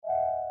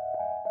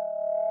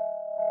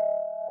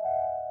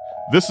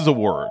This is A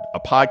Word, a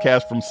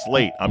podcast from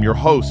Slate. I'm your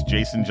host,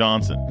 Jason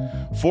Johnson.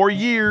 For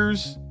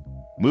years,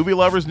 movie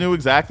lovers knew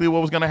exactly what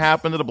was going to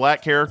happen to the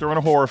black character in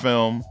a horror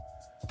film.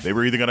 They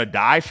were either going to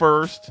die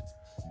first,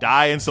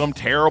 die in some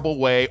terrible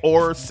way,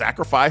 or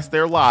sacrifice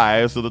their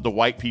lives so that the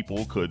white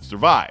people could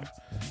survive.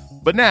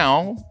 But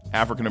now,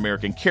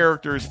 African-American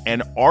characters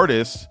and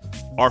artists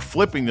are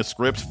flipping the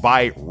scripts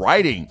by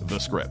writing the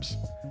scripts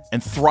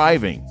and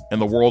thriving in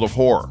the world of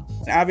horror.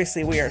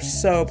 Obviously, we are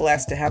so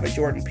blessed to have a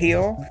Jordan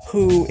Peele,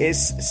 who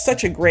is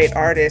such a great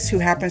artist, who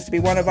happens to be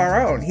one of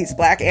our own. He's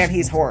black and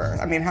he's horror.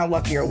 I mean, how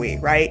lucky are we,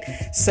 right?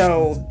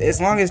 So as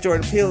long as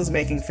Jordan Peele is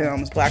making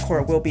films, black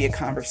horror will be a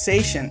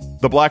conversation.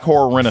 The Black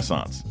Horror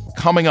Renaissance,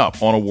 coming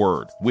up on A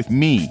Word with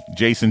me,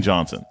 Jason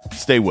Johnson.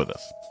 Stay with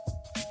us.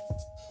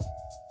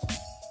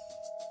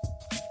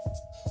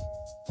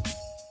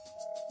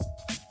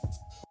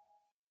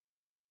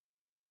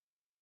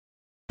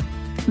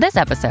 This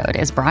episode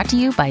is brought to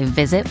you by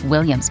Visit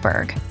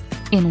Williamsburg.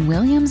 In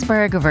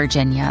Williamsburg,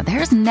 Virginia,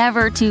 there's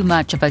never too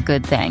much of a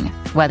good thing.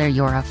 Whether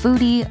you're a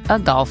foodie, a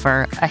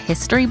golfer, a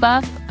history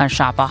buff, a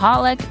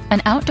shopaholic,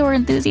 an outdoor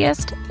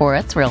enthusiast, or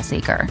a thrill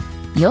seeker,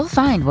 you'll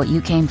find what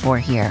you came for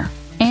here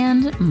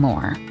and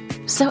more.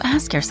 So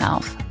ask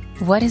yourself,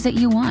 what is it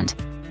you want?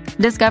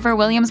 Discover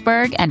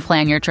Williamsburg and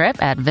plan your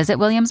trip at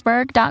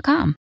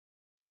visitwilliamsburg.com.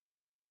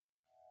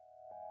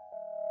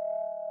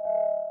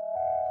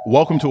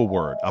 Welcome to A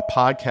Word, a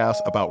podcast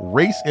about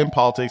race in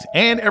politics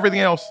and everything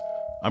else.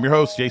 I'm your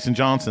host, Jason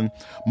Johnson.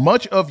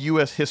 Much of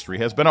U.S. history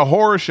has been a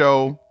horror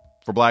show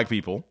for black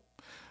people,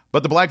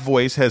 but the black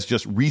voice has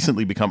just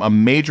recently become a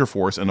major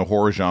force in the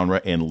horror genre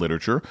in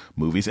literature,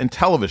 movies, and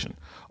television.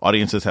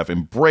 Audiences have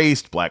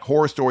embraced black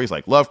horror stories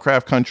like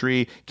Lovecraft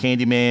Country,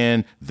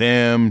 Candyman,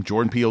 Them,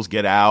 Jordan Peele's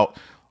Get Out.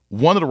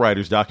 One of the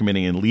writers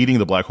documenting and leading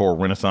the Black Horror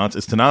Renaissance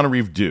is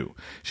Tananarive Due.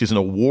 She's an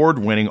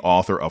award-winning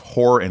author of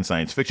horror and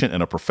science fiction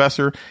and a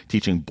professor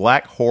teaching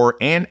black horror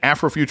and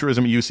Afrofuturism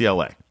at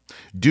UCLA.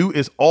 Due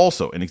is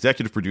also an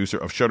executive producer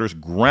of Shudder's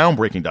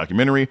groundbreaking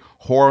documentary,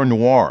 Horror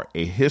Noir,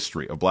 A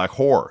History of Black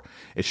Horror.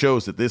 It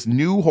shows that this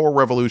new horror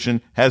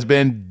revolution has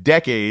been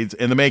decades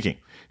in the making.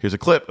 Here's a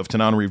clip of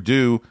Tananarive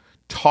Due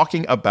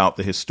talking about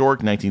the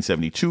historic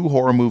 1972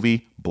 horror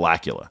movie,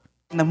 Blackula.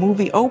 The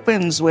movie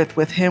opens with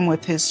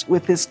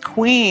his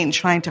queen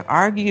trying to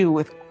argue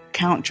with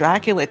Count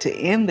Dracula to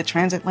end the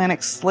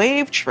transatlantic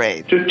slave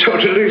trade. To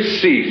totally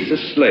cease the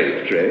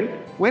slave trade?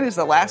 When is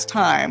the last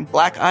time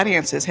black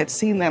audiences had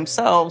seen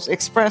themselves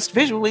expressed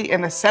visually in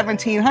the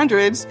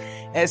 1700s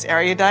as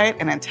erudite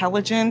and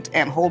intelligent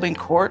and holding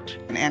court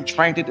and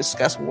trying to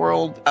discuss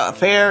world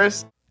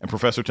affairs? And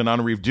Professor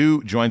Tananarive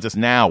Due joins us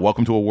now.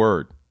 Welcome to A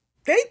Word.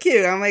 Thank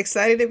you. I'm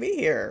excited to be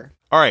here.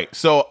 All right,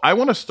 so I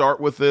want to start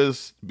with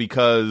this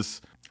because,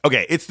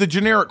 okay, it's the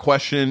generic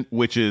question,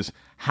 which is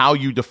how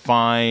you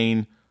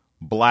define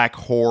black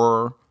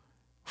horror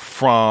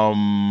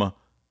from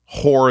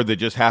horror that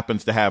just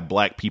happens to have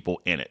black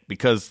people in it.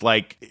 Because,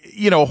 like,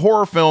 you know,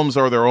 horror films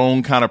are their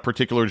own kind of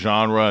particular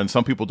genre, and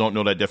some people don't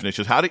know that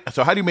definition. How do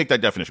you make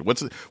that definition?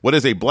 What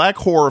is a black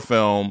horror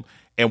film,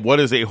 and what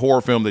is a horror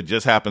film that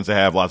just happens to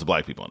have lots of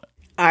black people in it?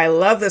 I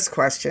love this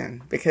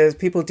question because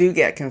people do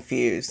get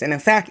confused. And in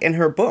fact, in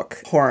her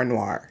book, Horror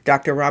Noir,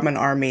 Dr. Robin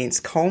R.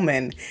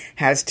 Means-Coleman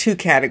has two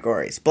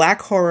categories,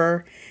 black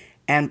horror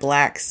and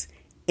blacks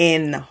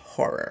in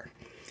horror.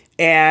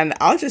 And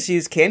I'll just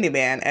use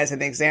Candyman as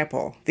an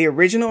example. The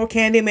original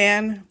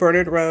Candyman,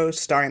 Bernard Rose,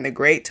 starring the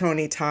great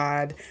Tony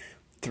Todd,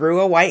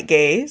 through a white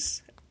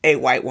gaze, a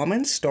white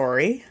woman's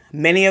story.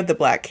 Many of the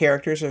black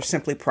characters are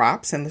simply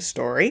props in the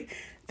story.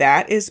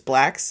 That is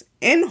blacks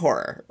in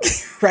horror,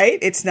 right?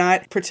 It's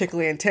not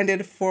particularly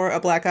intended for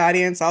a black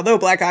audience, although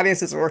black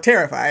audiences were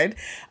terrified.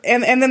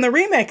 And then the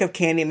remake of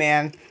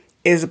Candyman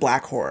is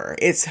black horror.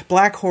 It's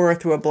black horror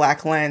through a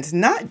black lens,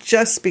 not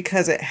just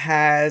because it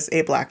has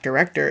a black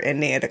director in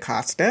Nia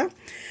DaCosta,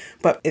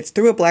 but it's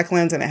through a black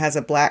lens and it has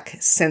a black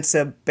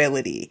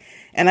sensibility.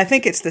 And I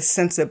think it's the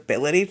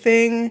sensibility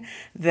thing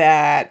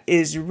that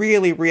is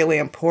really, really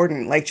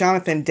important. Like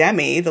Jonathan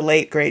Demme, the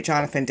late, great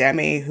Jonathan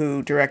Demme,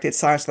 who directed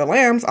Silence of the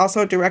Lambs,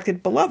 also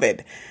directed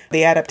Beloved,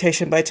 the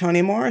adaptation by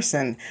Toni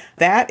Morrison.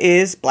 That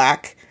is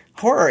black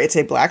horror. It's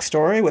a black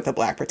story with a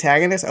black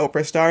protagonist.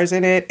 Oprah stars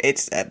in it.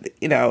 It's,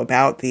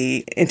 about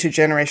the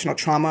intergenerational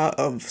trauma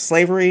of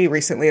slavery,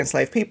 recently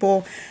enslaved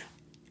people.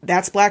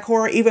 That's black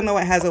horror, even though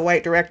it has a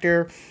white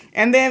director.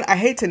 And then I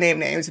hate to name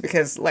names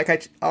because, like I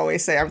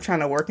always say, I'm trying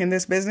to work in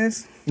this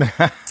business.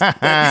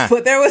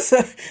 But there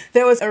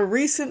was a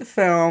recent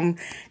film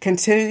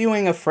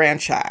continuing a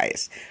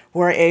franchise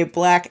where a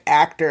black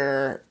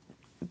actor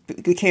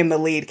became the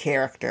lead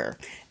character.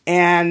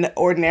 And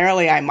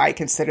ordinarily, I might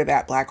consider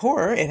that black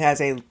horror. It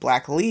has a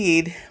black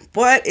lead,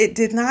 but it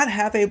did not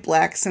have a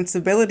black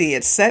sensibility.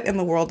 It's set in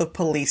the world of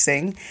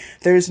policing.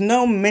 There's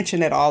no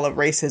mention at all of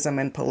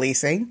racism in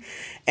policing.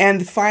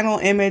 And the final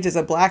image is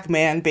a black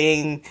man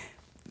being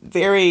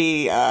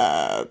very,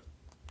 almost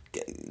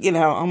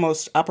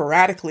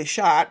operatically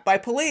shot by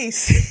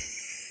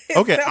police.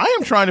 Okay, I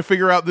am trying to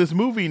figure out this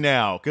movie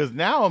now, because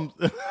now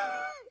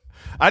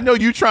I know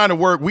you trying to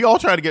work. We all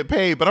trying to get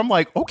paid, but I'm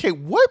like, okay,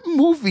 what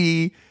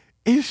movie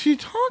is she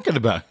talking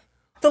about?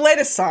 The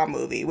latest Saw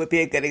movie would be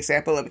a good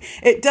example of it.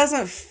 It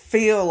doesn't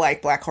feel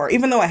like black horror.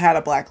 Even though it had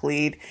a black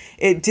lead,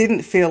 it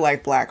didn't feel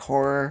like black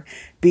horror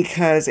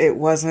because it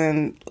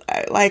wasn't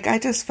like, I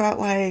just felt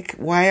like,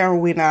 why are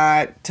we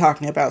not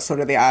talking about sort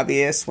of the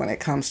obvious when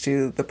it comes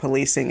to the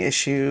policing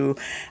issue?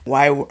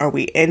 Why are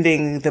we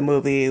ending the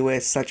movie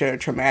with such a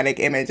traumatic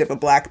image of a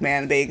black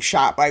man being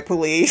shot by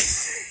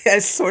police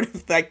as sort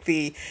of like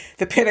the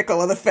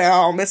pinnacle of the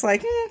film? It's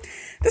like,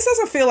 this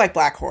doesn't feel like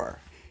black horror.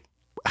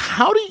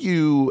 How do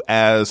you,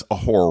 as a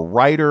horror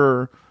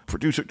writer,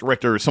 producer,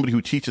 director, somebody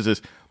who teaches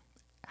this,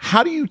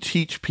 how do you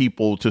teach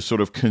people to sort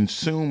of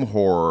consume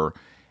horror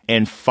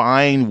and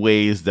find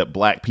ways that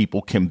black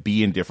people can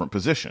be in different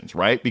positions,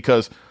 right?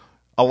 Because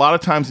a lot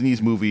of times in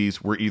these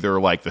movies, we're either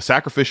like the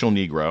sacrificial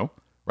Negro,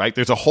 right?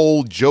 There's a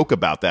whole joke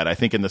about that, I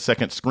think, in the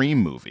second Scream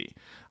movie.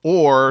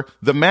 Or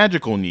the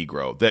magical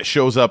Negro that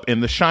shows up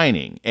in The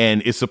Shining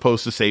and is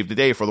supposed to save the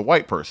day for the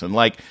white person.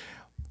 Like,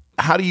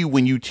 how do you,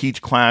 when you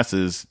teach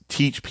classes,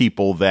 teach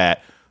people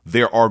that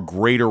there are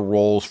greater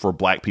roles for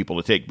black people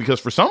to take? Because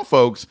for some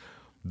folks,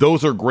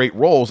 those are great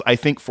roles. I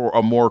think for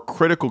a more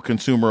critical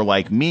consumer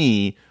like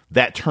me,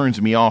 that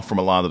turns me off from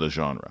a lot of the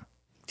genre.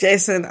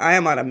 Jason, I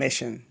am on a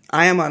mission.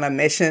 I am on a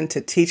mission to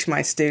teach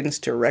my students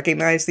to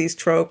recognize these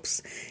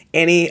tropes.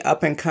 Any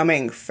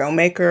up-and-coming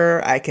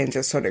filmmaker, I can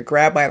just sort of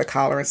grab by the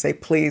collar and say,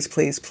 please,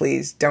 please,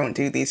 please don't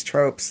do these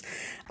tropes.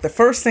 The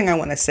first thing I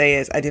want to say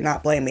is I do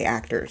not blame the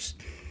actors.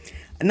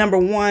 Number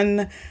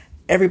one,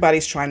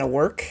 everybody's trying to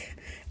work,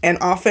 and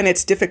often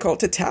it's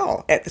difficult to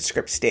tell at the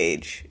script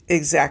stage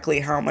exactly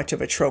how much of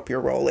a trope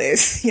your role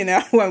is. You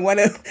know, one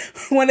of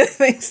the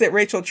things that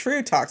Rachel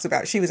True talks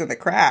about, she was in The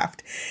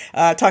Craft,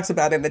 talks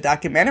about in the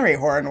documentary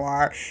Horror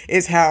Noir,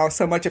 is how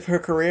so much of her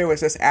career was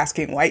just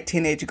asking white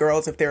teenage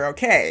girls if they're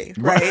okay,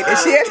 right? And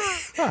she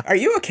had, are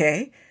you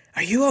okay?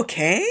 Are you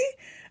okay?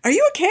 Are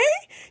you okay?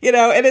 You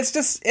know, and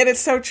it's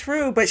so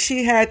true, but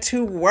she had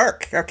to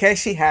work, okay?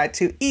 She had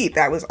to eat.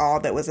 That was all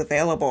that was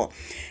available.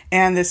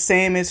 And the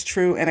same is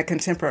true in a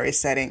contemporary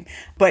setting.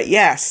 But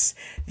yes,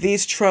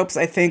 these tropes,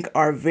 I think,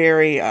 are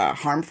very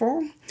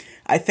harmful.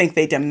 I think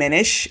they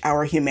diminish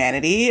our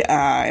humanity,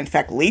 in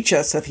fact, leech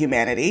us of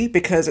humanity,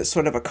 because it's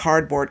sort of a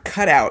cardboard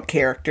cutout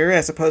character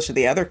as opposed to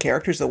the other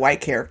characters, the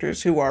white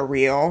characters who are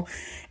real.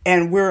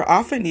 And we're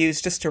often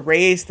used just to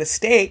raise the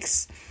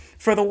stakes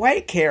for the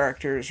white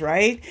characters,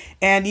 right?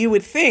 And you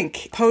would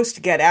think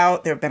post Get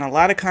Out, there have been a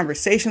lot of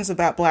conversations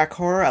about black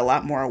horror, a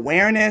lot more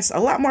awareness,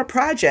 a lot more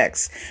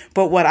projects.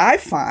 But what I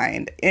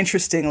find,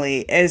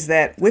 interestingly, is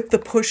that with the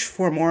push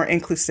for more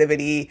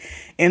inclusivity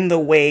in the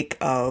wake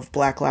of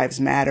Black Lives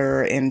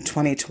Matter in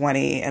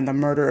 2020 and the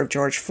murder of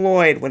George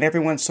Floyd, when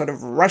everyone's sort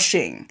of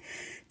rushing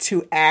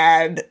to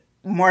add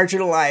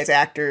marginalized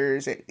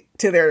actors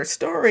to their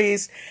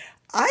stories,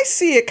 I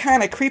see it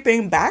kind of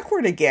creeping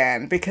backward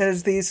again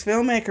because these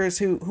filmmakers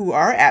who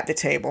are at the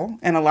table,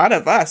 and a lot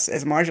of us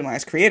as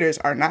marginalized creators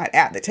are not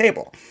at the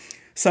table.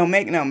 So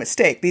make no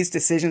mistake, these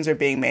decisions are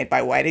being made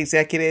by white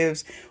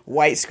executives,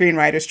 white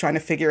screenwriters trying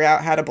to figure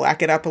out how to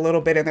black it up a little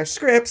bit in their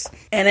scripts,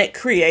 and it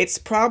creates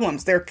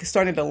problems. They're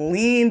starting to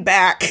lean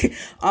back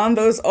on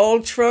those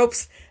old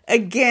tropes.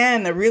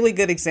 Again, a really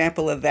good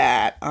example of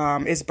that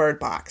is Bird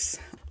Box.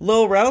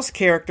 Lil Rel's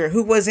character,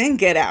 who was in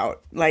Get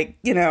Out,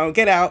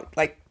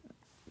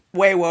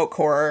 way woke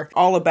horror,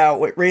 all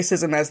about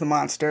racism as the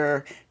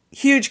monster.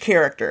 Huge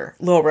character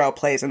Lil Rel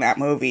plays in that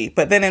movie.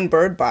 But then in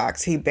Bird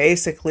Box, he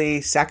basically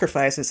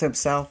sacrifices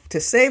himself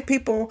to save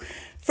people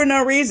for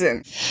no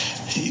reason.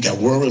 You got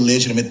world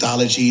religion and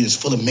mythology that's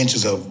full of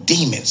mentions of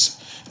demons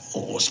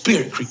or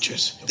spirit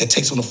creatures that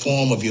takes on the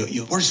form of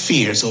your worst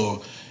fears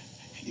or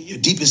your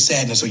deepest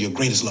sadness or your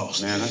greatest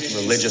loss. Man, that's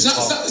religious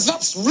talk. It's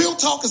not real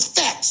talk, it's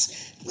facts.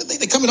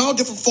 They come in all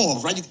different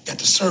forms, right? You got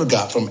the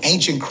Surgot from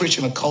ancient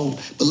Christian occult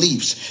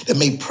beliefs that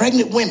made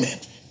pregnant women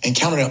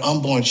encounter their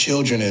unborn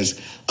children as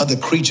other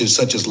creatures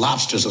such as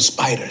lobsters or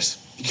spiders.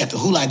 You got the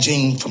Hula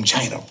Jing from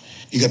China.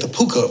 You got the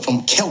Puka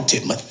from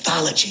Celtic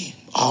mythology.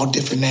 All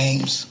different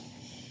names,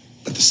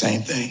 but the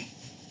same thing.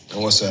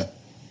 And what's that?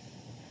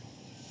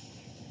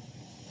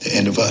 The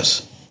end of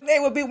us.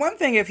 It would be one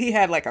thing if he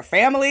had like a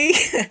family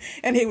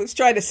and he was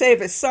trying to save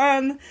his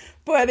son,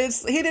 but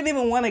he didn't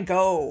even want to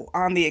go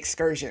on the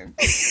excursion.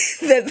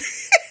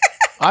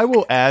 I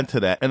will add to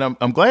that, and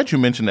I'm glad you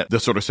mentioned that, the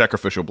sort of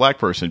sacrificial black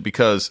person,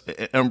 because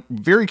I'm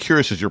very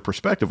curious as your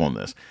perspective on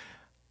this.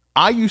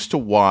 I used to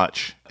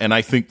watch, and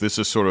I think this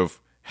has sort of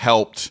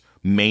helped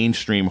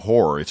mainstream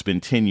horror. It's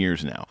been 10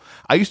 years now.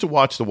 I used to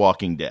watch The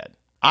Walking Dead.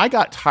 I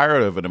got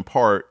tired of it in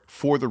part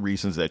for the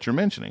reasons that you're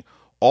mentioning.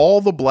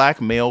 All the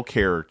black male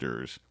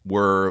characters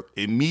were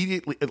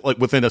immediately, like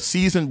within a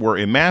season, were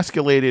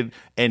emasculated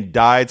and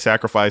died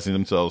sacrificing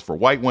themselves for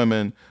white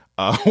women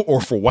or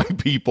for white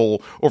people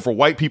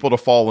to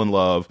fall in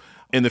love.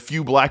 And the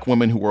few black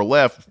women who were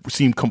left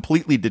seemed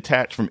completely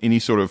detached from any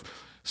sort of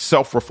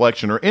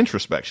self-reflection or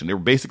introspection. They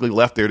were basically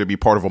left there to be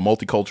part of a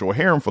multicultural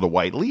harem for the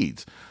white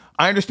leads.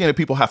 I understand that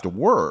people have to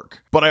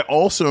work, but I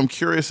also am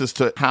curious as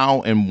to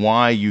how and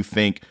why you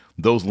think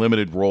those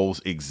limited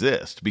roles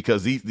exist,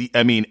 because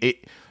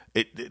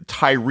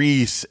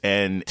Tyrese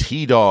and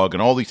T-Dog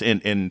and all these,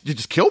 and you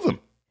just kill them.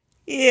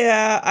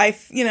 Yeah,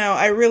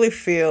 I really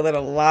feel that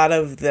a lot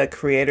of the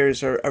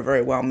creators are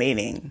very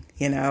well-meaning,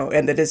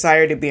 and the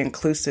desire to be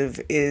inclusive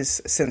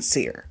is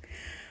sincere.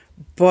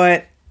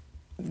 But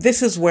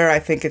this is where I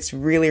think it's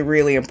really,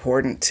 really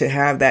important to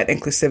have that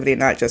inclusivity,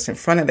 not just in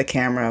front of the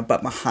camera,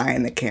 but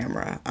behind the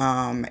camera,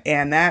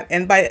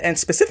 and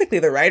specifically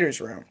the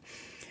writer's room.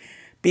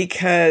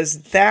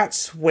 Because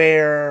that's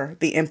where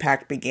the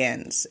impact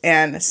begins.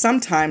 And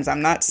sometimes,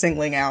 I'm not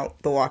singling out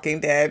The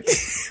Walking Dead,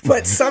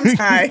 but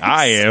sometimes...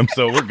 I am,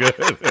 so we're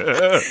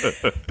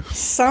good.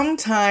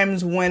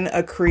 Sometimes when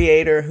a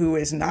creator who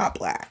is not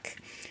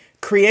Black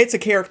creates a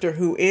character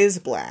who is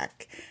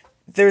Black,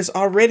 there's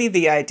already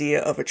the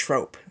idea of a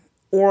trope.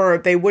 Or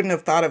they wouldn't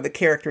have thought of the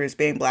character as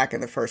being Black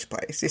in the first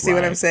place. You see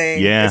what I'm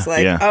saying? Yeah, it's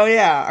like, yeah. Oh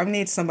yeah, I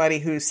need somebody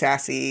who's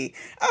sassy.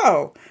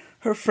 Oh,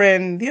 her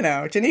friend,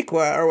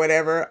 Janiqua or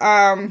whatever.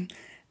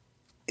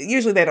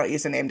 Usually they don't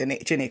use the name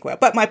Janiqua.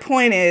 But my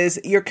point is,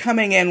 you're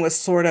coming in with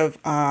sort of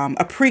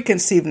a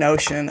preconceived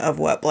notion of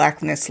what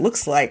Blackness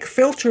looks like,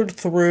 filtered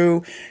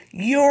through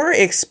your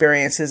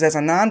experiences as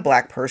a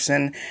non-Black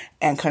person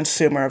and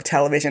consumer of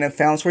television and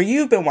films, where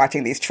you've been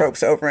watching these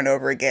tropes over and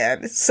over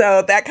again.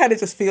 So that kind of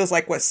just feels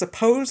like what's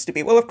supposed to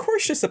be. Well, of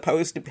course you're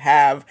supposed to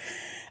have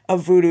a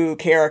voodoo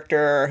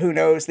character who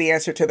knows the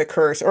answer to the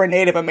curse, or a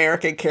Native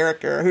American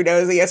character who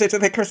knows the answer to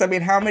the curse. I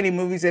mean, how many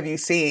movies have you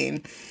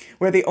seen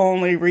where the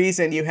only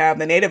reason you have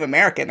the Native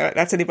American,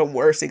 that's an even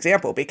worse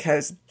example,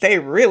 because they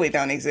really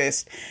don't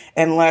exist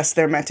unless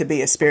they're meant to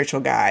be a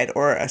spiritual guide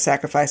or a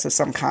sacrifice of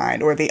some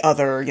kind, or the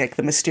other, like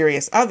the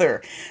mysterious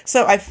other.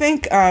 So I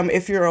think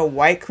if you're a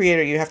white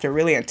creator, you have to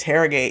really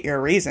interrogate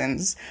your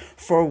reasons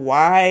for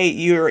why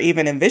you're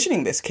even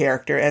envisioning this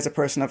character as a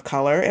person of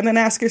color, and then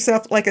ask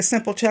yourself like a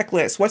simple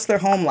checklist. What's their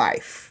home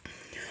life?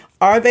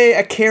 Are they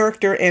a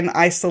character in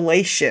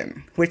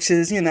isolation? Which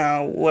is,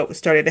 what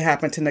started to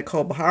happen to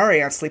Nicole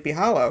Beharie on Sleepy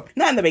Hollow.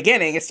 Not in the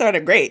beginning. It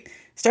started great.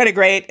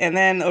 And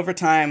then over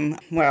time,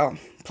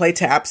 play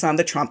taps on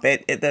the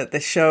trumpet. The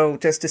show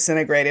just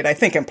disintegrated, I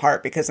think in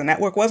part because the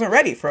network wasn't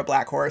ready for a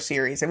Black horror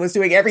series. It was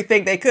doing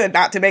everything they could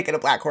not to make it a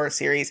Black horror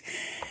series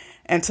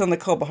until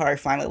Nicole Beharie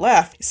finally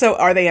left. So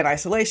are they in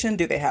isolation?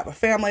 Do they have a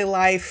family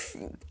life?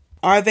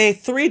 Are they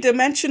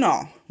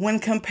three-dimensional? When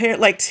compared,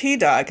 like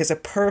T-Dog is a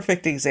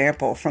perfect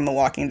example from The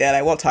Walking Dead.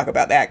 I won't talk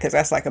about that because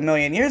that's like a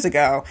million years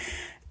ago.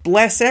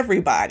 Bless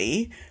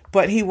everybody,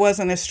 but he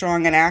wasn't as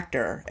strong an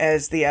actor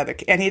as the other.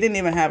 And he didn't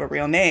even have a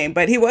real name,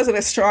 but he wasn't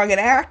as strong an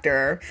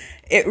actor.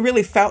 It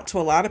really felt to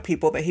a lot of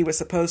people that he was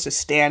supposed to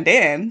stand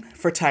in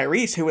for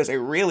Tyrese, who was a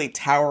really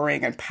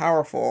towering and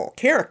powerful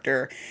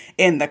character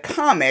in the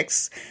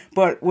comics.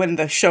 But when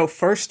the show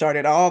first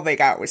started, all they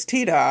got was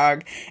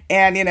T-Dog.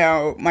 And,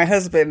 my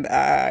husband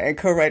and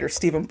co-writer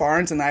Stephen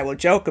Barnes and I will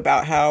joke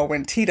about how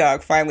when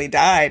T-Dog finally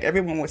died,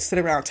 everyone would sit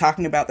around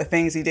talking about the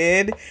things he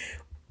did,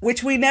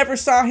 which we never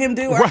saw him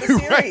do on the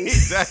series. Right,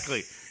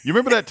 exactly. You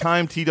remember that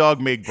time T-Dog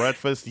made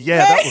breakfast? Yeah,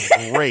 that was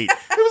great. It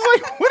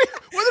was like, what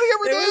did he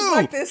ever do? It was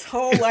like this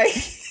whole,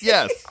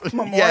 yes.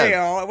 memorial.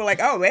 Yes. And we're like,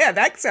 oh, man,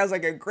 that sounds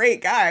like a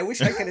great guy. I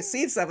wish I could have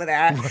seen some of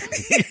that.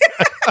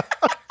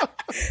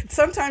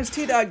 Sometimes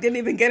T-Dog didn't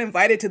even get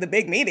invited to the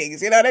big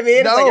meetings. You know what I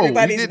mean? No, it's like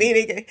everybody's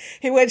meeting.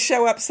 He wouldn't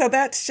show up. So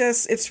that's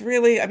just, it's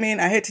really, I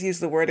hate to use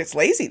the word, it's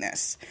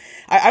laziness.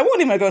 I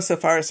won't even go so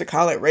far as to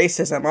call it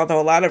racism,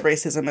 although a lot of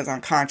racism is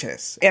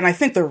unconscious. And I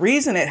think the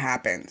reason it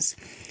happens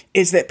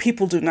is that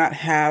people do not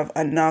have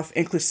enough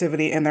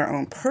inclusivity in their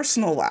own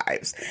personal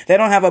lives. They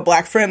don't have a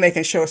Black friend they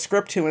can show a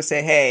script to and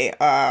say, hey,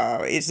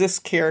 is this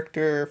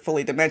character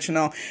fully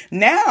dimensional?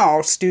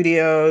 Now,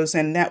 studios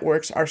and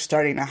networks are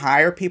starting to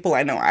hire people.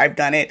 I know I've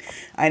done it.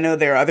 I know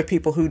there are other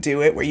people who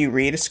do it, where you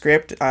read a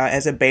script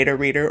as a beta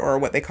reader, or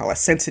what they call a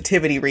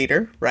sensitivity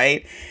reader,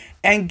 right?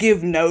 And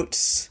give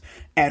notes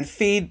and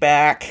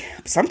feedback,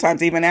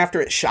 sometimes even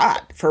after it's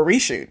shot, for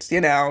reshoots,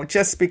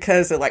 just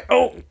because they're like,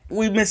 oh,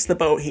 we missed the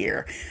boat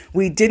here.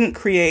 We didn't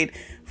create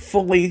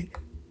fully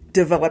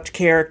developed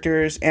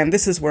characters. And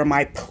this is where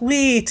my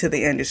plea to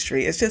the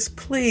industry is just,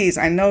 please,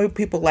 I know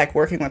people like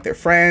working with their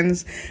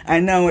friends.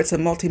 I know it's a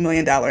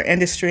multi-million-dollar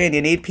industry and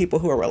you need people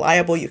who are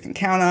reliable, you can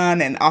count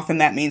on. And often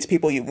that means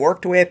people you've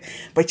worked with,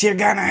 but you're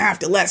going to have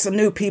to let some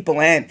new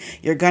people in.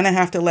 You're going to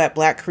have to let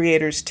Black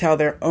creators tell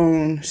their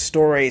own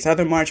stories.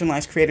 Other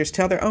marginalized creators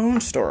tell their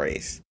own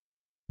stories.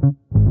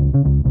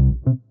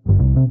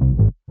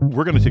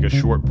 We're going to take a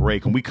short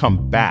break. When we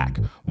come back,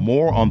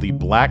 more on the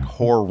Black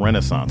horror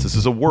renaissance. This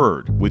is A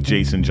Word with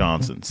Jason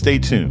Johnson. Stay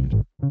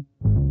tuned.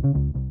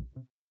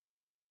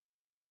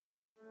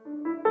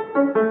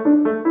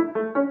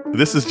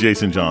 This is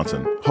Jason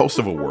Johnson, host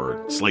of A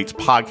Word, Slate's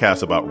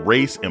podcast about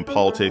race and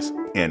politics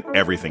and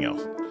everything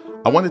else.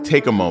 I want to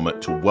take a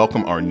moment to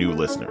welcome our new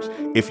listeners.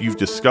 If you've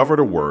discovered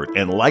a word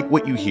and like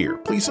what you hear,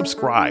 please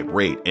subscribe,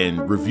 rate,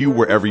 and review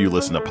wherever you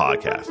listen to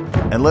podcasts.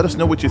 And let us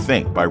know what you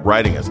think by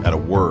writing us at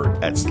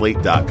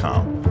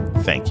aword@slate.com.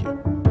 Thank you.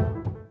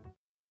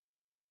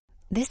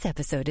 This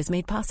episode is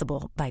made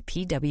possible by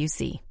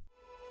PwC.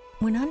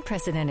 When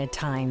unprecedented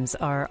times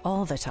are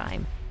all the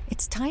time,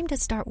 it's time to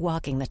start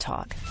walking the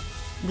talk.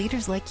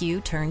 Leaders like you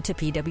turn to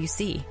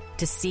PwC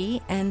to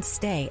see and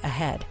stay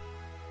ahead.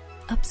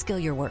 Upskill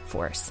your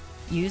workforce,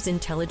 use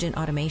intelligent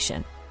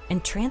automation,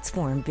 and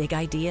transform big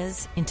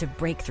ideas into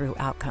breakthrough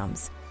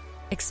outcomes.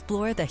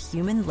 Explore the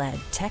human-led,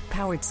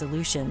 tech-powered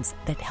solutions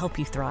that help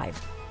you thrive.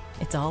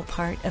 It's all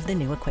part of The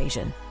New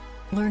Equation.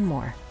 Learn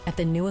more at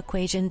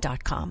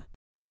thenewequation.com.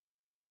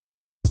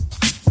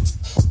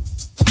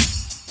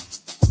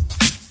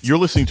 You're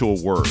listening to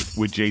A Word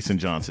with Jason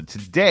Johnson.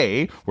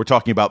 Today, we're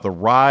talking about the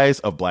rise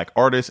of Black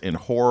artists in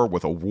horror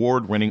with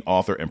award-winning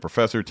author and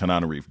professor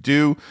Tananarive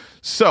Due.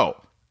 So,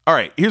 all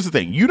right, here's the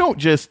thing. You don't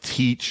just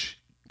teach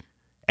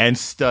and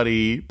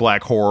study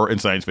Black horror and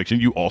science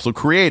fiction. You also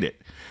create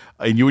it.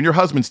 And you and your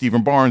husband,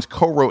 Stephen Barnes,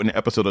 co-wrote an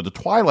episode of The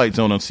Twilight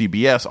Zone on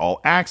CBS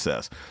All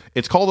Access.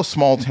 It's called A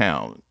Small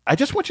Town. I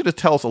just want you to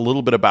tell us a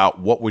little bit about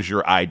what was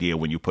your idea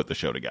when you put the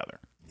show together.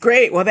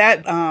 Great. Well,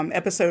 that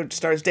episode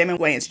stars Damon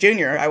Wayans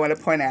Jr., I want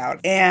to point out.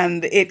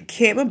 And it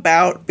came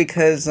about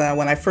because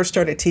when I first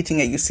started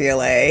teaching at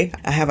UCLA,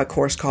 I have a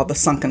course called The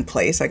Sunken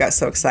Place. I got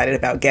so excited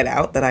about Get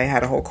Out that I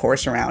had a whole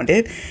course around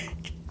it.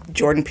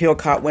 Jordan Peele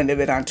caught wind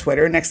of it on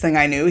Twitter. Next thing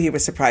I knew, he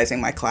was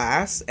surprising my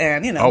class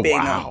and,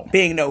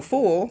 being no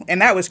fool.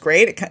 And that was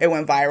great. It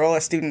went viral.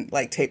 A student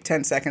taped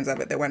 10 seconds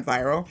of it that went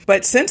viral.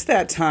 But since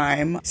that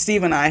time,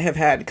 Steve and I have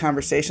had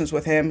conversations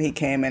with him. He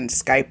came and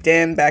Skyped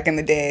in back in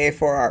the day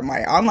for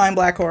my online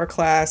Black horror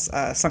class,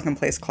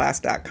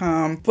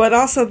 sunkenplaceclass.com. But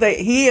also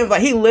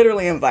he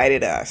literally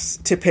invited us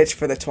to pitch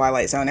for The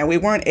Twilight Zone. And we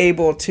weren't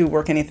able to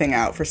work anything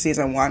out for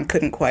season 1.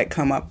 Couldn't quite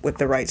come up with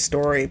the right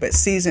story. But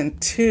season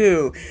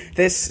 2,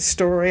 this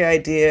story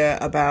idea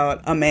about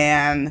a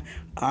man.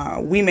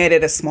 We made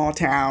it a small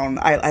town.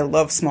 I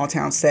love small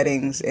town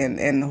settings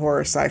in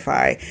horror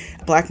sci-fi.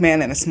 A Black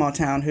man in a small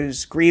town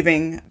who's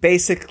grieving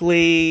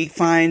basically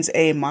finds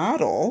a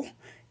model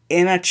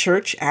in a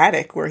church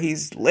attic where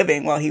he's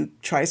living while he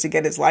tries to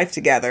get his life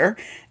together,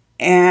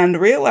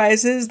 and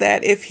realizes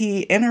that if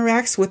he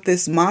interacts with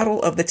this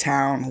model of the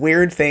town,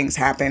 weird things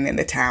happen in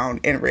the town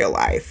in real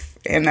life.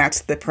 And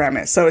that's the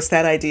premise. So it's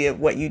that idea of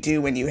what you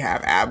do when you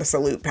have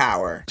absolute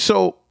power.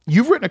 So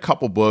you've written a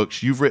couple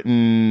books. You've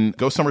written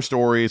Ghost Summer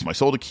Stories, My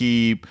Soul to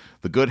Keep,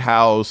 The Good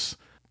House.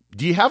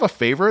 Do you have a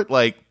favorite?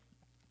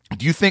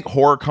 Do you think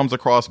horror comes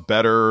across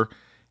better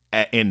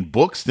in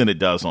books than it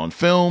does on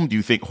film? Do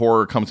you think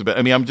horror comes better?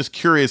 I mean, I'm just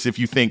curious if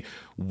you think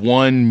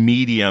one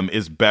medium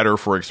is better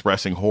for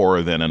expressing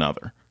horror than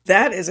another.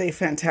 That is a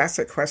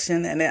fantastic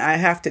question, and I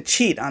have to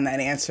cheat on that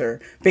answer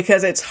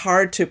because it's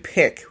hard to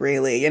pick,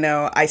 really.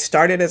 I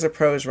started as a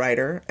prose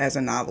writer, as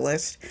a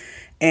novelist,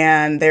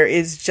 and there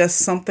is just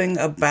something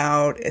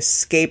about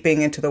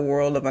escaping into the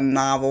world of a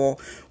novel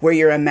where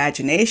your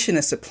imagination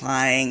is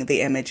supplying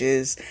the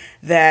images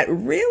that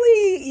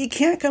really you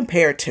can't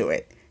compare to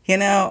it.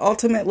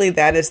 Ultimately,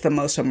 that is the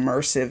most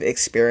immersive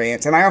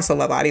experience. And I also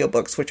love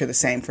audiobooks, which are the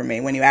same for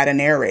me. When you add a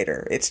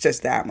narrator, it's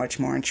just that much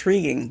more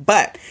intriguing.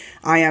 But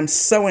I am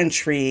so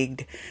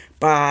intrigued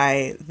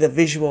by the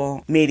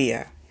visual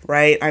media,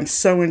 right? I'm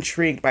so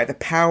intrigued by the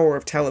power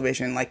of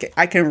television.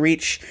 I can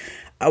reach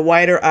a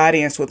wider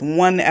audience with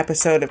one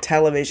episode of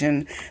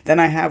television than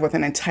I have with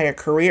an entire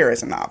career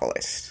as a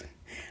novelist.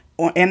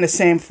 And the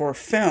same for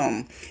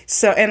film.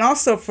 So, and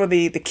also for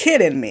the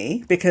kid in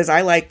me, because I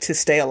like to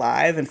stay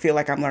alive and feel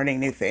like I'm learning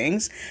new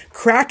things,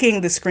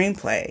 cracking the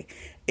screenplay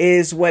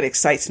is what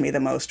excites me the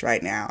most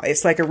right now.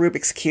 It's like a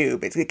Rubik's Cube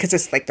because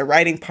it's like the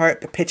writing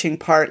part, the pitching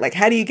part.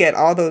 How do you get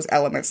all those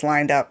elements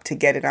lined up to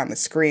get it on the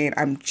screen?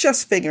 I'm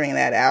just figuring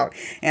that out,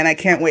 and I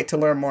can't wait to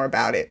learn more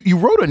about it. You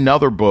wrote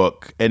another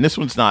book, and this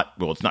one's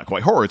it's not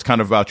quite horror. It's kind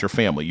of about your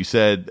family. You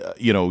said,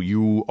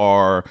 you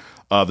are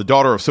the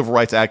daughter of civil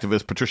rights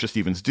activist Patricia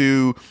Stephens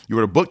Due. You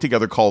wrote a book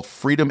together called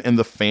Freedom in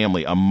the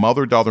Family, a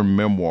mother-daughter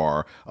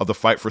memoir of the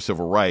fight for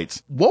civil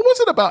rights. What was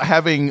it about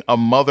having a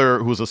mother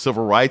who was a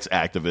civil rights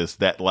activist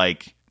that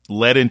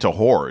led into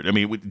horror? I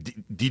mean,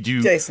 did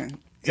you... Jason,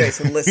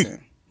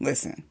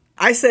 listen.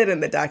 I said in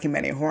the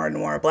documentary Horror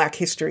Noir, Black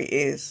history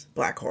is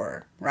Black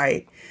horror,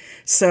 right?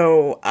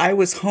 So I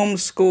was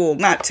homeschooled.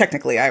 Not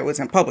technically, I was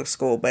in public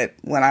school, but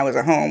when I was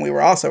at home, we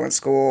were also in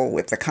school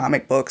with the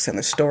comic books and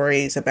the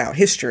stories about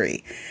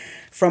history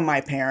from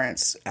my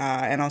parents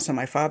and also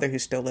my father,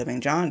 who's still living,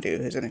 John Due,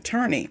 who's an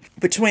attorney.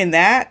 Between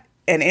that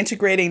and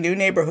integrating new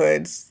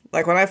neighborhoods,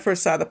 when I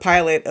first saw the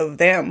pilot of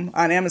Them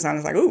on Amazon, I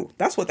was like, ooh,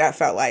 that's what that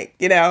felt like.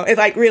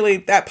 It's really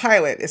that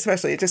pilot,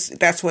 especially,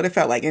 that's what it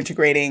felt like,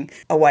 integrating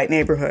a white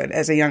neighborhood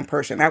as a young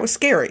person. That was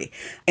scary.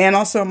 And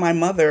also my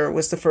mother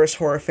was the first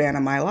horror fan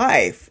of my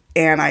life.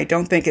 And I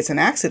don't think it's an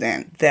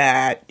accident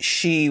that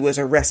she was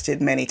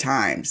arrested many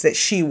times, that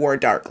she wore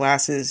dark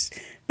glasses,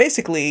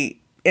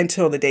 basically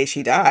until the day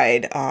she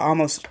died,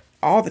 almost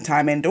all the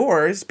time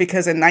indoors,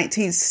 because in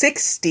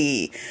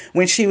 1960,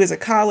 when she was a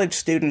college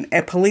student,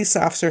 a police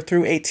officer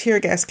threw a tear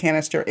gas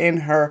canister in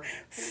her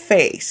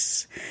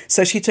face.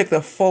 So she took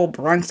the full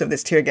brunt of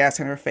this tear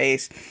gas in her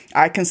face.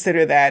 I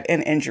consider that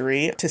an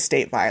injury to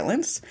state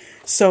violence.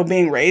 So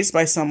being raised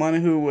by someone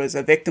who was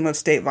a victim of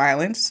state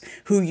violence,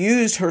 who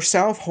used her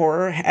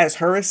self-horror as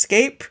her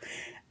escape,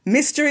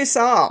 mystery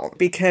solved,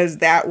 because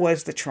that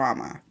was the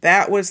trauma.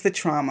 That was the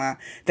trauma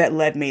that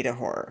led me to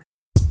horror.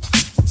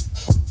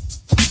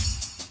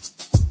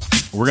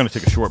 We're going to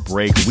take a short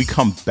break. When we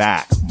come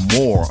back,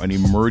 more on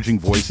emerging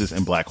voices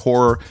in Black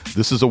horror.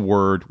 This is A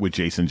Word with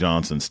Jason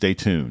Johnson. Stay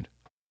tuned.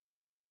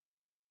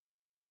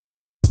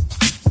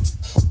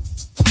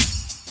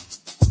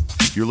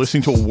 You're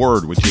listening to A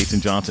Word with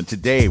Jason Johnson.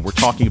 Today, we're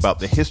talking about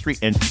the history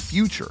and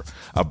future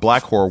of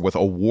Black horror with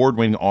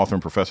award-winning author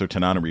and professor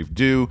Tananarive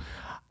Due.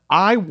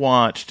 I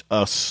watched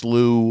a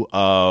slew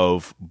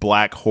of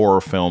Black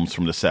horror films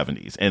from the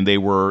 70s, and they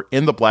were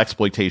in the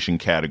Blaxploitation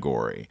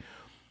category.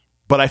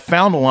 But I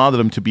found a lot of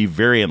them to be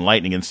very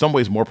enlightening, in some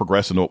ways more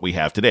progressive than what we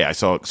have today. I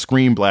saw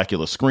Scream,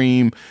 Blackula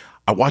Scream.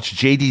 I watched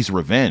JD's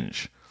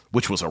Revenge,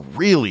 which was a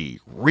really,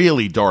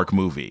 really dark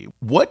movie.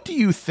 What do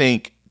you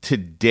think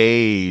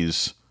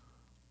today's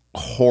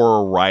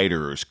horror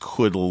writers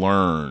could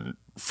learn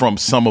from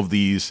some of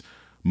these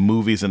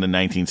movies in the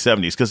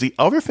 1970s? Because the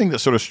other thing that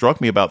sort of struck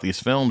me about these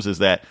films is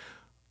that,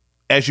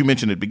 as you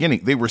mentioned at the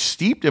beginning, they were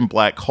steeped in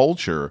Black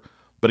culture.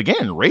 But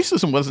again,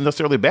 racism wasn't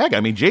necessarily bad.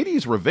 I mean,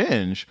 JD's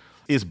Revenge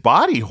is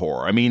body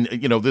horror. I mean,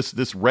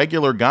 this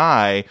regular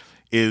guy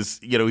is,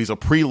 he's a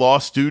pre-law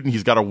student.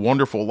 He's got a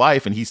wonderful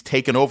life, and he's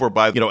taken over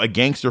by, a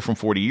gangster from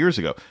 40 years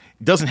ago.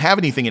 It doesn't have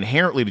anything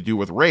inherently to do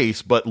with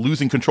race, but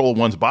losing control of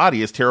one's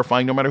body is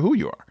terrifying no matter who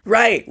you are.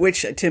 Right,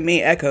 which to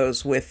me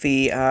echoes with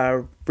the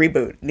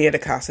reboot, Nia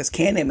DaCosta's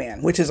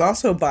Candyman, which is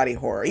also body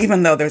horror,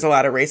 even though there's a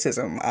lot of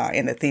racism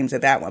in the themes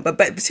of that one.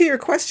 But to your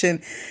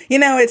question, the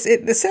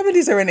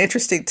 70s are an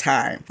interesting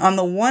time. On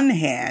the one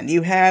hand,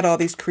 you had all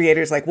these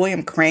creators like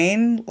William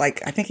Crane,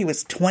 I think he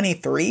was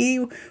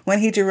 23 when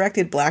he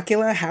directed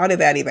Blackula. How did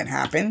that even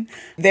happen?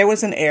 There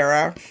was an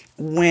era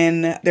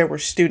when there were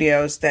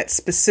studios that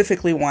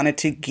specifically wanted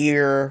to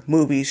gear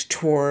movies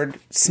toward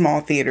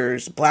small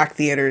theaters, Black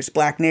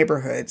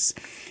neighborhoods.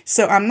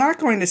 So I'm not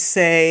going to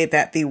say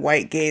that the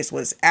white gaze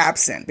was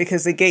absent,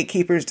 because the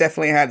gatekeepers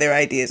definitely had their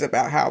ideas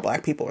about how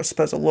Black people are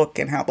supposed to look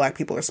and how Black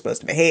people are supposed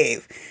to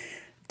behave.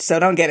 So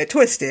don't get it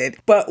twisted.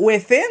 But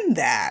within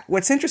that,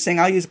 what's interesting,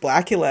 I'll use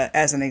Blackula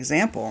as an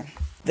example.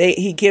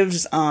 He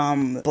gives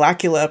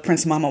Blackula,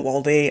 Prince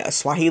Mamuwalde, a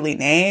Swahili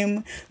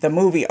name. The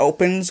movie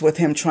opens with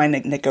him trying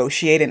to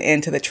negotiate an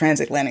end to the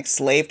transatlantic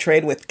slave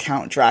trade with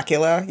Count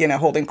Dracula,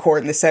 holding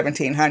court in the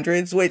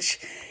 1700s, which,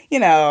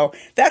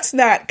 that's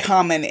not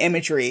common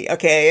imagery,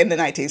 okay, in the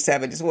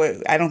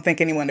 1970s. I don't think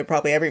anyone had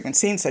probably ever even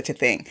seen such a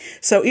thing.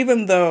 So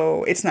even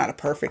though it's not a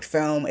perfect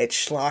film, it's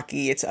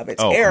schlocky, it's of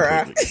its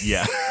era. Completely.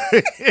 Yeah.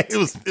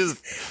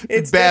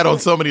 It's bad on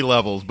so many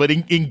levels, but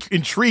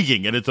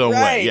intriguing in its own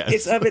way. Yes.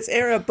 It's of its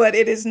era, but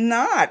it is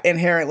not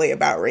inherently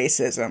about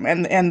racism.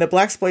 And the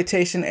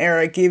Blaxploitation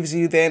era gives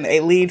you then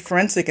a lead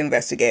forensic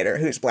investigator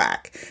who's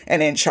Black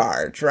and in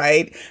charge,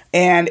 right?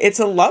 And it's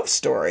a love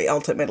story,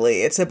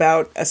 ultimately. It's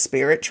about a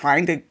spirit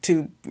trying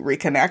to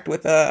reconnect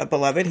with a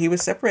beloved he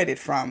was separated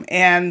from.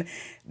 And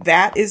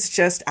that is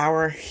just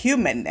our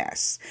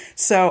humanness.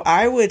 So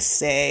I would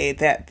say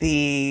that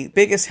the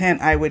biggest hint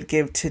I would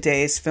give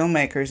today's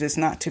filmmakers is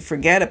not to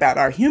forget about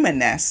our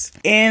humanness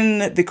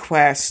in the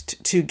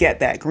quest to get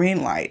that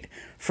green light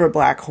for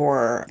Black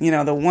horror.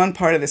 The one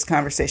part of this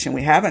conversation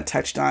we haven't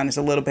touched on is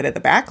a little bit of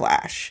the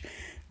backlash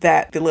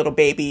that the little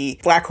baby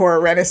Black horror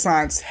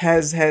renaissance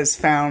has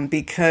found,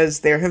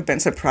 because there have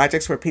been some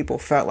projects where people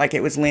felt like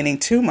it was leaning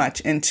too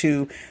much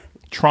into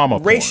trauma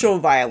porn. Racial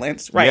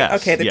violence, right? Yes,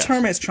 okay, the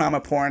term is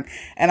trauma porn,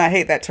 and I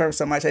hate that term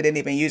so much I didn't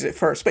even use it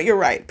first. But you're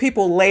right.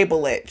 People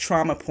label it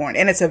trauma porn,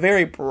 and it's a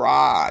very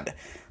broad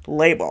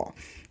label,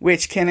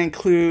 which can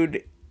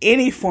include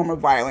any form of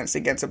violence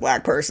against a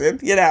Black person.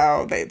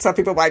 Some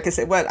people like to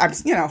say, "Well,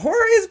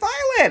 horror is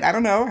violent." I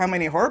don't know how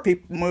many horror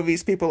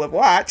movies people have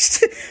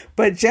watched,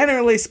 but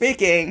generally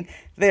speaking,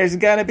 there's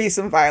gonna be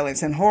some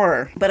violence in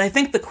horror. But I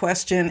think the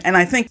question, and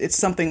I think it's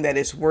something that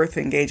is worth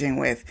engaging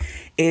with,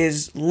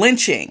 is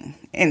lynching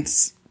in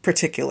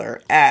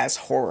particular as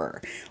horror.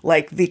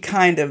 Like the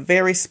kind of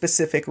very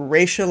specific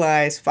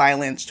racialized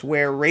violence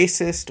where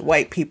racist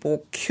white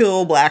people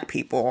kill Black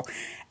people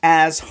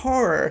as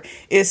horror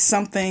is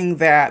something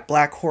that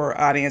Black horror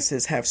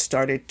audiences have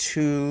started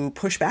to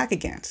push back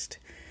against.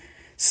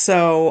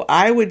 So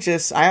I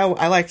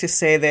like to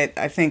say that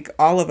I think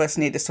all of us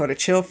need to sort of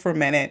chill for a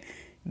minute,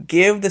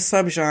 give the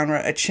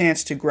subgenre a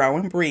chance to grow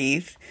and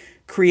breathe.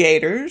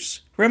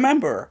 Creators,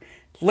 remember,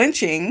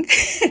 lynching,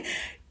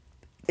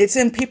 it's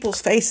in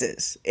people's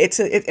faces.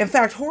 In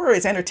fact, horror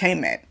is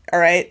entertainment. All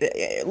right,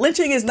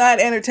 lynching is not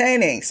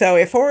entertaining. So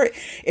if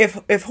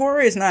horror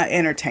is not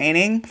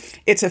entertaining,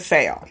 it's a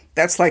fail.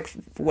 That's like,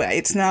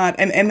 it's not,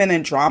 and then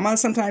in drama,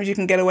 sometimes you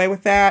can get away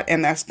with that.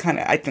 And that's kind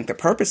of, I think the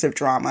purpose of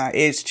drama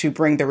is to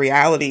bring the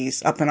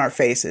realities up in our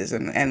faces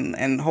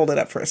and hold it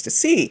up for us to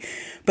see.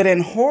 But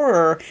in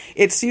horror,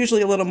 it's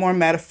usually a little more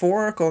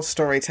metaphorical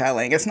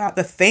storytelling. It's not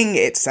the thing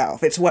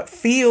itself. It's what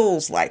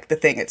feels like the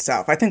thing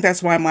itself. I think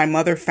that's why my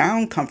mother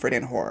found comfort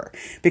in horror,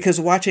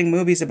 because watching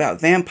movies about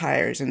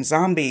vampires and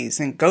zombies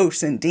and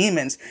ghosts and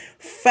demons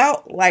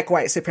felt like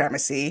white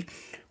supremacy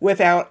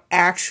without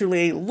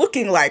actually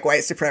looking like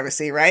white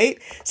supremacy,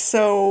 right?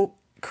 So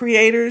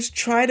creators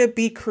try to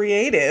be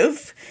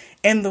creative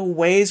in the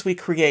ways we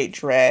create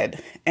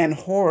dread and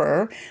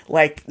horror,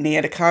 like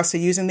Nia DaCosta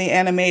using the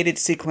animated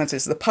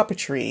sequences, the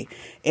puppetry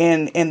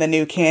in the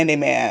new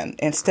Candyman,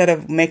 instead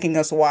of making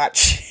us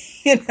watch,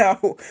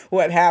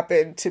 what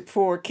happened to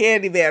poor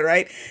Candyman,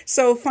 right?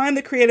 So find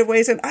the creative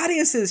ways, and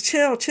audiences,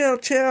 chill,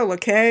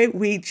 okay?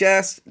 We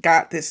just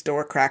got this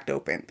door cracked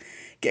open.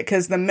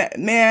 Because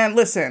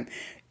listen,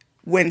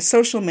 when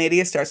social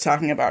media starts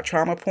talking about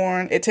trauma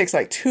porn, it takes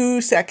like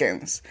 2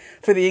 seconds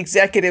for the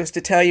executives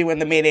to tell you in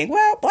the meeting,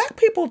 well, Black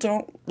people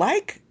don't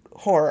like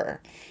horror,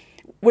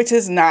 which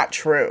is not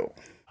true.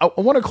 I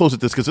want to close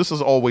with this because this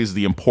is always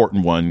the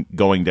important one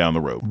going down the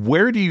road.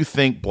 Where do you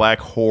think Black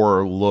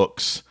horror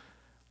looks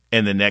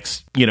in the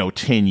next,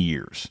 10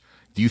 years?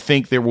 Do you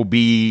think there will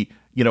be,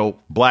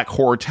 Black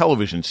horror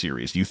television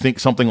series? Do you think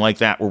something like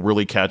that will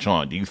really catch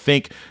on? Do you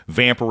think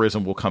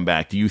vampirism will come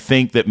back? Do you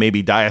think that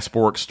maybe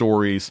diasporic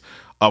stories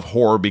of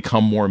horror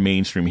become more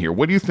mainstream here?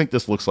 What do you think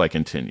this looks like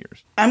in 10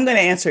 years? I'm going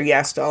to answer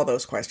yes to all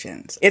those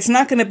questions. It's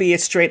not going to be a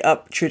straight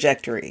up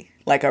trajectory,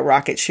 like a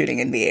rocket shooting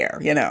in the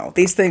air.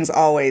 These things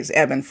always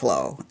ebb and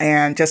flow.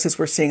 And just as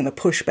we're seeing the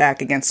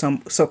pushback against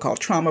some so-called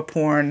trauma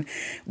porn,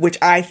 which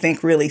I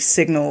think really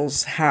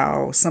signals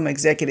how some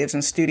executives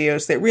and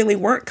studios that really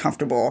weren't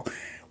comfortable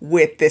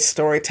with this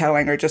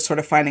storytelling are just sort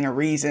of finding a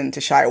reason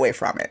to shy away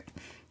from it.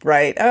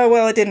 Right? Oh,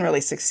 well, it didn't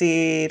really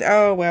succeed.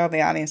 Oh, well,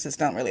 the audiences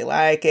don't really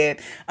like it.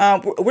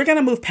 We're going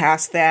to move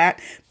past that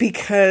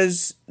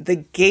because the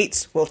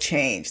gates will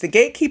change. The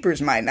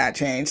gatekeepers might not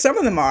change. Some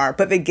of them are,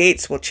 but the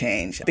gates will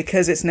change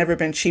because it's never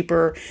been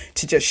cheaper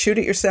to just shoot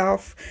it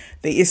yourself.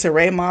 The Issa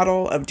Rae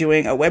model of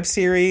doing a web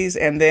series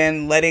and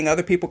then letting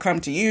other people come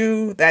to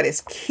you, that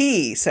is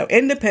key. So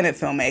independent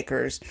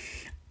filmmakers,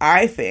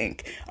 I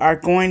think, are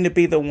going to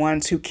be the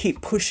ones who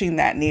keep pushing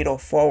that needle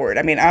forward.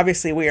 I mean,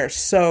 obviously, we are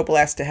so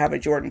blessed to have a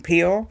Jordan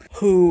Peele,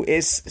 who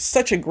is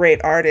such a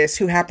great artist,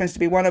 who happens to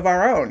be one of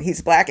our own.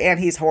 He's Black and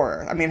he's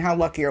horror. I mean, how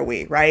lucky are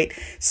we, right?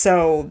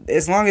 So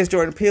as long as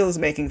Jordan Peele is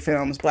making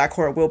films, Black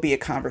horror will be a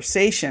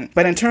conversation.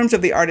 But in terms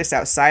of the artists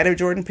outside of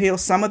Jordan Peele,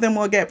 some of them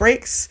will get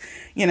breaks.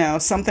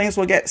 Some things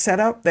will get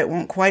set up that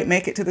won't quite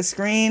make it to the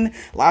screen.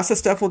 Lots of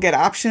stuff will get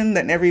optioned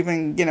that never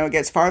even,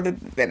 gets farther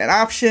than an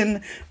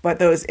option. But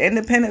those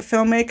independent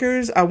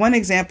filmmakers, one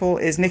example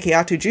is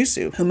Nikiatu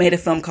Jusu, who made a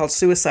film called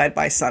Suicide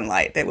by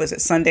Sunlight that was at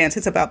Sundance.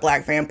 It's about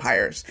Black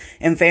vampires,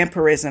 and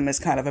vampirism is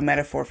kind of a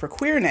metaphor for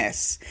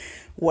queerness.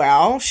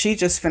 Well, she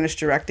just finished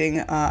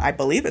directing, I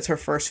believe it's her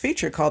first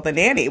feature called The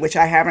Nanny, which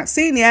I haven't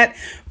seen yet.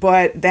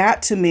 But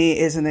that to me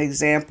is an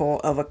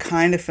example of a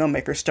kind of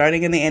filmmaker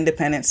starting in the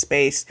independent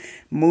space,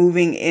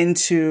 moving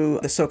into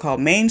the so-called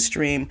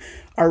mainstream,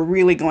 are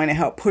really going to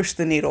help push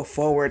the needle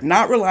forward,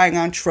 not relying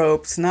on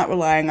tropes, not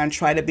relying on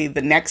try to be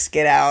the next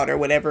Get Out or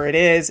whatever it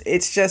is.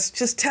 It's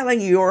just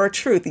telling your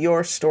truth,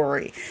 your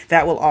story.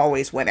 That will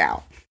always win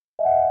out.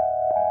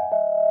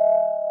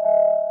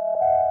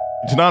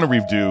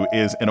 Tananarive Due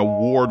is an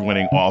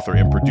award-winning author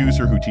and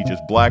producer who teaches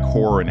Black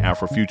horror and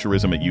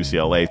Afrofuturism at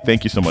UCLA.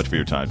 Thank you so much for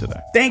your time today.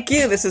 Thank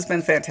you. This has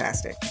been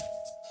fantastic.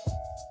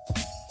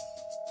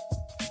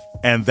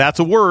 And that's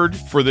a word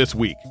for this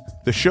week.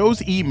 The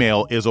show's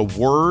email is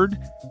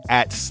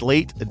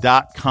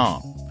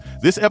aword@slate.com.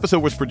 This episode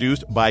was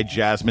produced by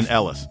Jasmine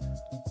Ellis.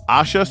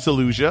 Asha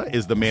Saluja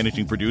is the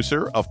managing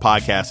producer of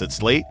Podcasts at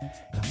Slate.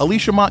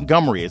 Alicia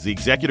Montgomery is the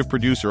executive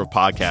producer of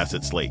Podcasts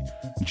at Slate.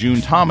 June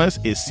Thomas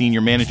is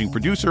senior managing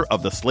producer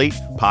of the Slate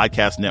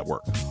Podcast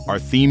Network. Our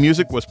theme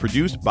music was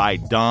produced by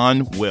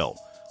Don Will.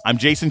 I'm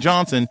Jason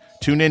Johnson.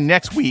 Tune in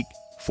next week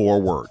for a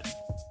word.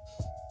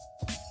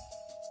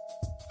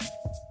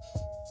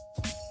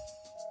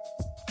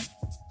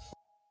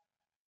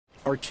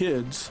 Our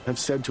kids have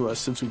said to us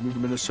since we moved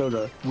to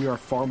Minnesota, we are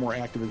far more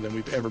active than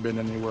we've ever been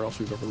anywhere else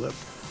we've ever lived.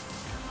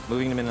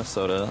 Moving to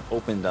Minnesota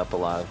opened up a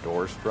lot of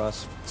doors for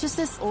us. Just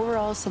this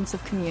overall sense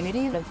of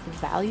community, of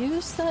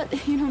values that,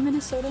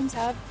 Minnesotans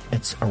have.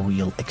 It's a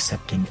real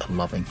accepting,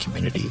 loving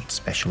community,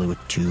 especially with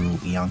 2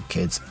 young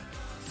kids.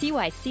 See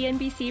why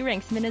CNBC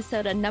ranks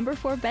Minnesota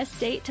 #4 best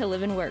state to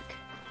live and work.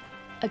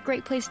 A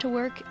great place to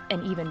work,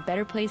 an even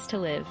better place to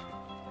live.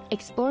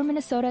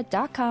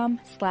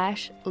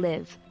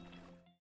 ExploreMinnesota.com/live.